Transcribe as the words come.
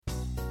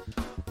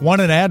Want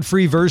an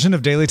ad-free version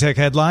of Daily Tech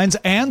Headlines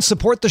and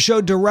support the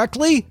show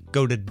directly?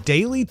 Go to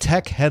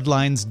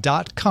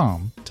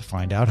dailytechheadlines.com to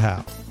find out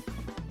how.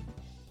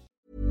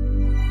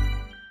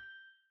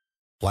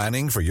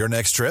 Planning for your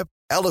next trip?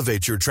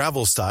 Elevate your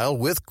travel style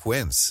with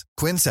Quince.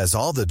 Quince has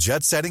all the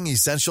jet-setting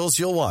essentials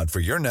you'll want for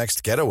your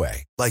next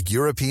getaway, like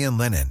European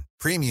linen,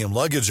 premium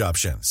luggage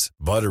options,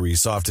 buttery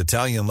soft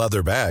Italian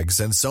leather bags,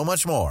 and so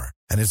much more.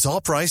 And it's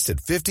all priced at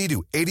 50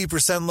 to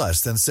 80%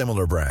 less than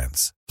similar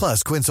brands.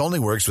 Plus, Quince only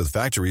works with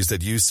factories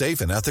that use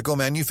safe and ethical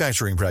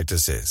manufacturing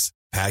practices.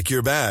 Pack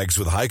your bags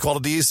with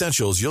high-quality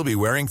essentials you'll be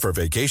wearing for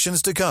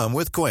vacations to come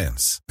with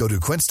Quince. Go to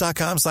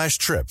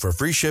quince.com/trip for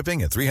free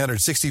shipping and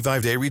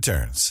 365-day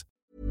returns.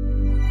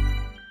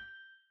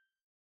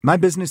 My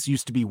business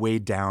used to be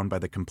weighed down by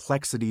the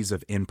complexities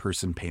of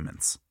in-person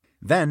payments.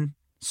 Then,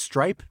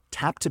 Stripe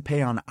Tap to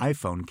Pay on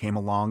iPhone came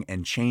along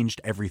and changed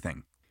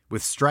everything.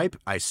 With Stripe,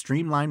 I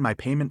streamlined my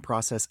payment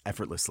process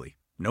effortlessly.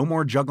 No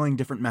more juggling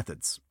different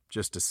methods.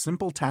 Just a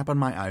simple tap on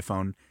my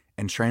iPhone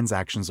and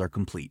transactions are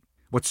complete.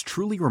 What's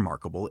truly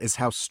remarkable is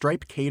how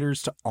Stripe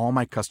caters to all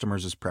my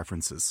customers'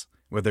 preferences.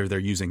 Whether they're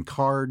using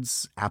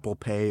cards, Apple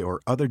Pay,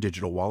 or other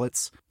digital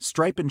wallets,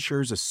 Stripe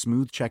ensures a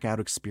smooth checkout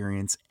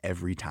experience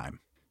every time.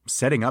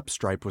 Setting up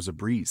Stripe was a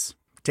breeze,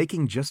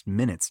 taking just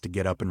minutes to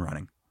get up and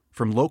running.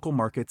 From local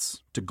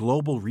markets to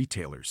global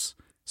retailers,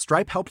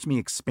 Stripe helped me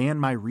expand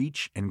my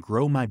reach and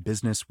grow my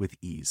business with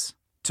ease.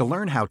 To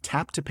learn how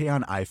Tap to Pay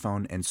on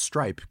iPhone and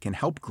Stripe can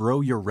help grow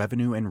your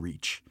revenue and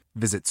reach,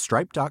 visit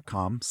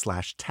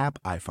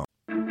stripe.com/tapiphone.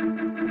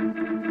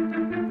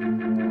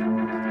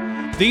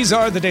 These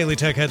are the Daily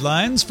Tech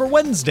Headlines for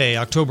Wednesday,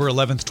 October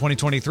 11th,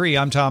 2023.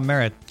 I'm Tom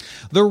Merritt.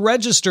 The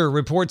Register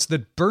reports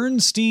that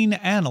Bernstein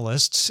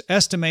analysts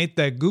estimate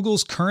that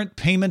Google's current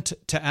payment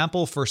to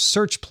Apple for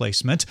search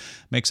placement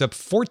makes up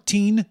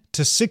 14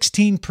 to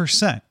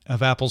 16%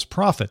 of Apple's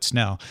profits.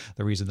 Now,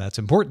 the reason that's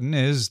important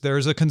is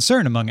there's a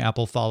concern among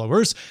Apple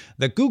followers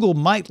that Google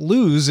might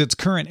lose its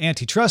current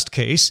antitrust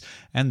case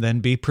and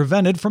then be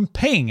prevented from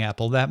paying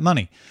Apple that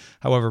money.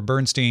 However,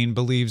 Bernstein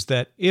believes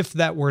that if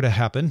that were to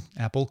happen,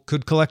 Apple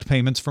could collect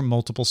payments from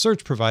multiple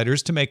search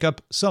providers to make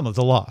up some of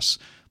the loss.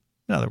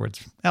 In other words,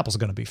 Apple's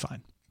going to be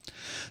fine.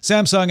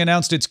 Samsung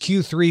announced its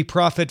Q3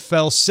 profit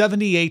fell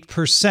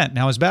 78%.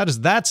 Now, as bad as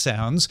that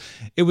sounds,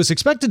 it was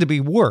expected to be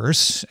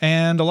worse,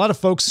 and a lot of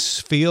folks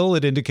feel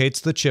it indicates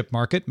the chip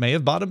market may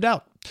have bottomed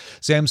out.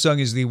 Samsung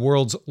is the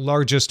world's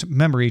largest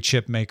memory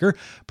chip maker.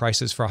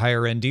 Prices for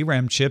higher-end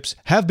DRAM chips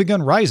have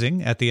begun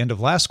rising at the end of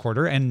last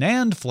quarter, and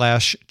NAND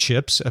flash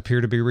chips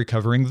appear to be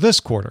recovering this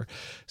quarter.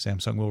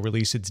 Samsung will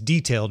release its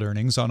detailed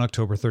earnings on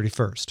October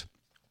 31st.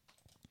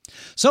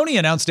 Sony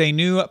announced a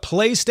new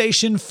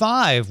PlayStation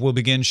 5 will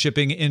begin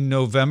shipping in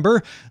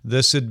November.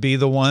 This would be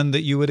the one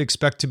that you would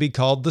expect to be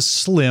called the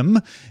Slim.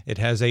 It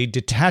has a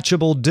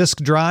detachable disk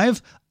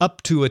drive,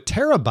 up to 1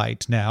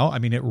 terabyte now. I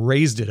mean, it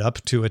raised it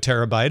up to 1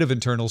 terabyte of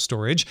internal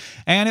storage,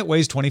 and it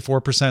weighs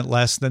 24%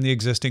 less than the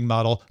existing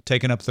model,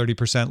 taking up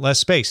 30% less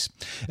space.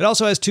 It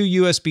also has 2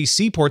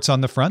 USB-C ports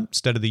on the front,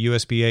 instead of the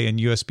USB-A and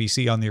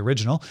USB-C on the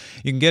original.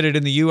 You can get it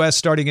in the US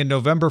starting in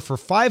November for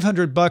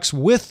 $500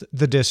 with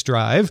the disk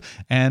drive,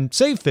 and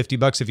save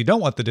 $50 if you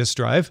don't want the disk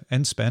drive,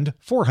 and spend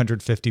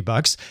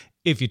 $450.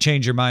 If you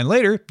change your mind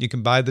later, you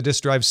can buy the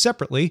disk drive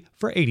separately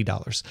for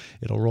 $80.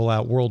 It'll roll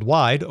out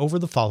worldwide over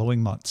the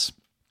following months.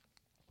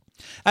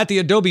 At the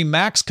Adobe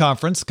Max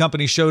conference, the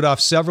company showed off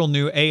several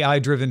new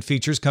AI-driven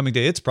features coming to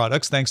its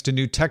products thanks to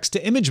new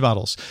text-to-image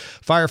models.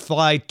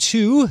 Firefly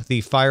 2, the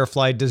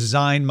Firefly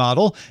Design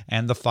model,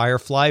 and the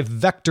Firefly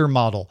Vector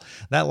model.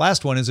 That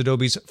last one is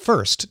Adobe's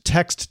first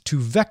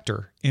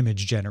text-to-vector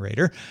image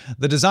generator.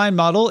 The design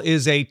model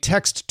is a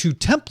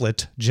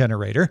text-to-template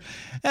generator.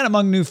 And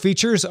among new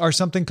features are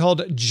something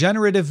called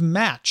Generative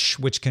Match,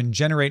 which can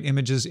generate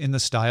images in the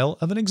style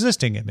of an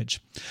existing image.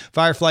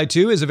 Firefly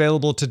 2 is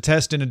available to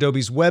test in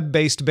Adobe's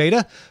web-based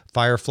beta.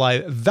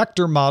 Firefly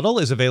Vector model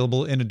is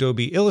available in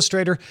Adobe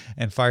Illustrator,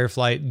 and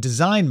Firefly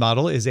Design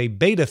model is a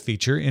beta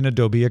feature in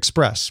Adobe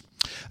Express.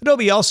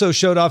 Adobe also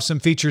showed off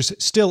some features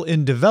still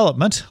in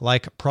development,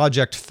 like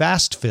Project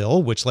Fast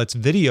Fill, which lets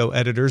video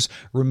editors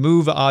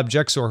remove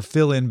objects or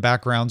fill in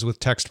backgrounds with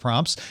text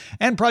prompts,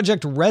 and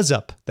Project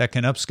ResUp, that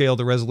can upscale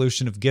the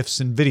resolution of GIFs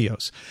and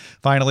videos.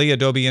 Finally,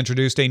 Adobe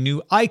introduced a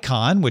new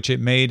icon, which it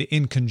made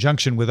in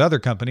conjunction with other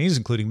companies,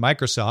 including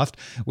Microsoft,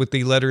 with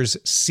the letters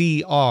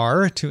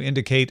CR to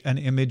indicate an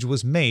image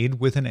was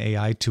made with an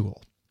AI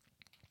tool.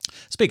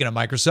 Speaking of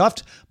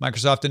Microsoft,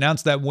 Microsoft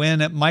announced that when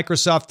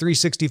Microsoft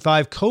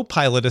 365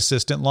 Copilot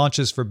Assistant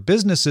launches for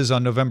businesses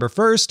on November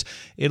 1st,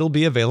 it'll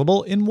be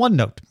available in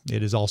OneNote.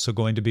 It is also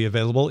going to be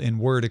available in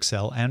Word,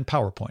 Excel, and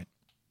PowerPoint.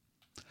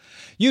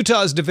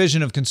 Utah's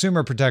Division of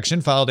Consumer Protection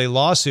filed a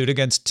lawsuit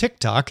against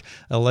TikTok,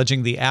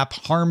 alleging the app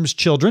harms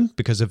children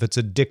because of its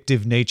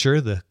addictive nature,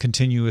 the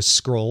continuous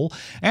scroll.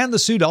 And the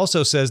suit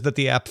also says that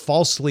the app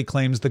falsely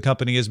claims the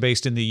company is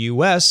based in the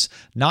U.S.,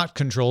 not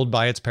controlled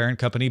by its parent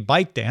company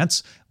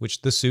ByteDance,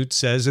 which the suit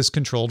says is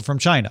controlled from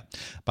China.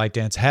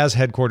 ByteDance has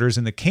headquarters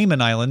in the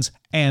Cayman Islands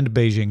and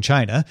Beijing,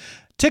 China.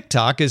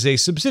 TikTok is a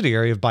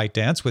subsidiary of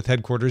ByteDance with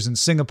headquarters in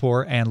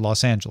Singapore and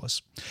Los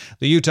Angeles.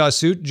 The Utah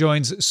suit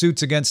joins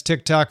suits against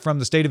TikTok from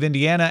the state of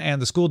Indiana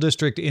and the school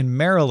district in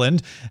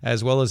Maryland,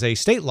 as well as a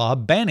state law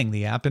banning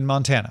the app in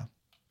Montana.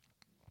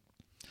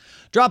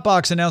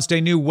 Dropbox announced a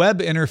new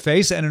web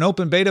interface and an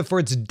open beta for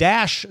its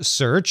Dash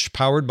search,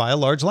 powered by a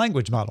large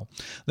language model.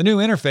 The new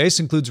interface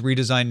includes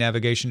redesigned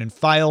navigation and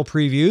file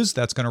previews.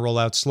 That's going to roll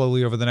out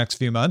slowly over the next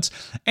few months.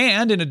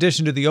 And in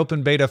addition to the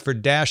open beta for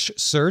Dash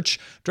search,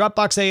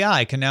 Dropbox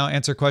AI can now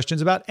answer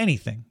questions about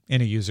anything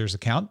in a user's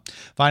account.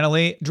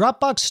 Finally,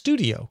 Dropbox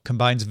Studio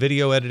combines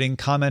video editing,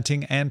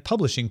 commenting, and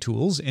publishing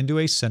tools into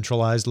a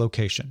centralized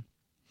location.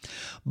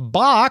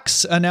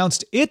 Box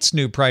announced its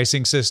new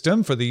pricing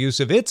system for the use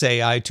of its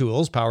AI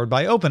tools powered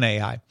by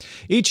OpenAI.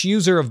 Each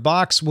user of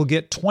Box will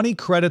get 20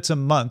 credits a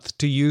month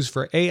to use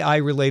for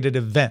AI-related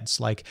events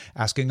like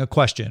asking a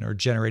question or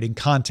generating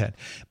content.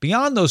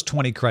 Beyond those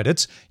 20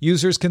 credits,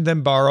 users can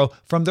then borrow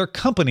from their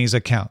company's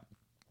account.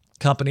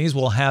 Companies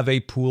will have a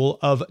pool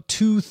of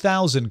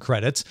 2,000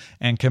 credits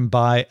and can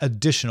buy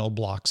additional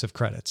blocks of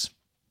credits.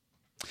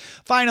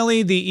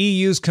 Finally, the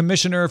EU's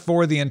Commissioner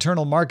for the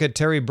Internal Market,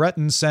 Terry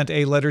Breton, sent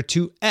a letter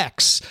to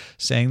X,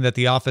 saying that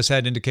the office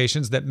had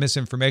indications that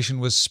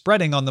misinformation was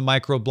spreading on the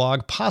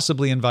microblog,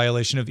 possibly in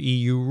violation of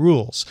EU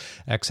rules.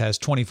 X has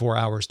 24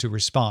 hours to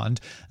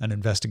respond. An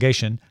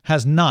investigation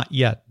has not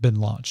yet been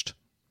launched.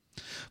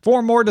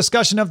 For more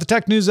discussion of the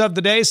tech news of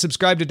the day,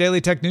 subscribe to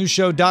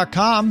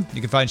dailytechnewsshow.com.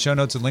 You can find show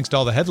notes and links to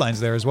all the headlines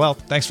there as well.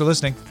 Thanks for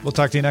listening. We'll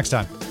talk to you next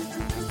time.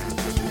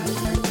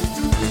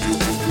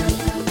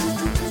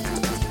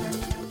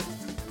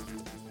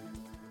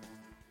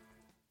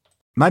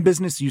 My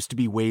business used to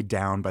be weighed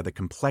down by the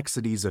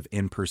complexities of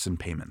in-person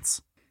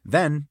payments.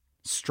 Then,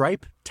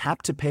 Stripe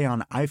Tap to Pay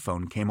on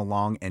iPhone came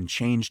along and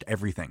changed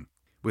everything.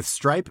 With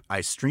Stripe,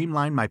 I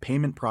streamlined my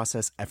payment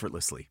process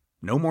effortlessly.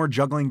 No more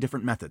juggling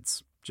different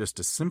methods. Just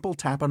a simple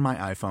tap on my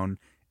iPhone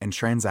and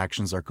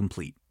transactions are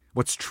complete.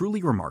 What's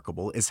truly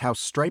remarkable is how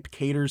Stripe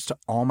caters to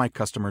all my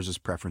customers'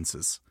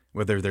 preferences.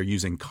 Whether they're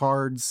using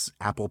cards,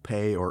 Apple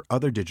Pay, or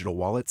other digital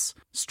wallets,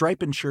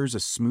 Stripe ensures a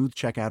smooth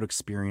checkout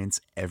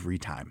experience every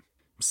time.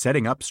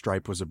 Setting up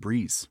Stripe was a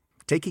breeze,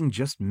 taking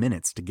just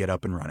minutes to get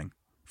up and running.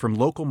 From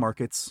local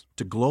markets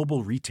to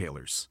global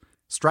retailers,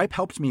 Stripe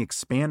helped me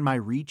expand my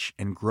reach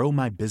and grow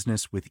my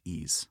business with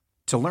ease.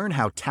 To learn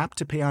how Tap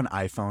to Pay on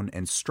iPhone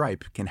and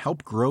Stripe can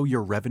help grow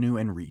your revenue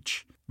and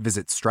reach,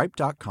 visit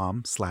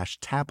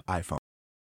stripe.com/tapiphone.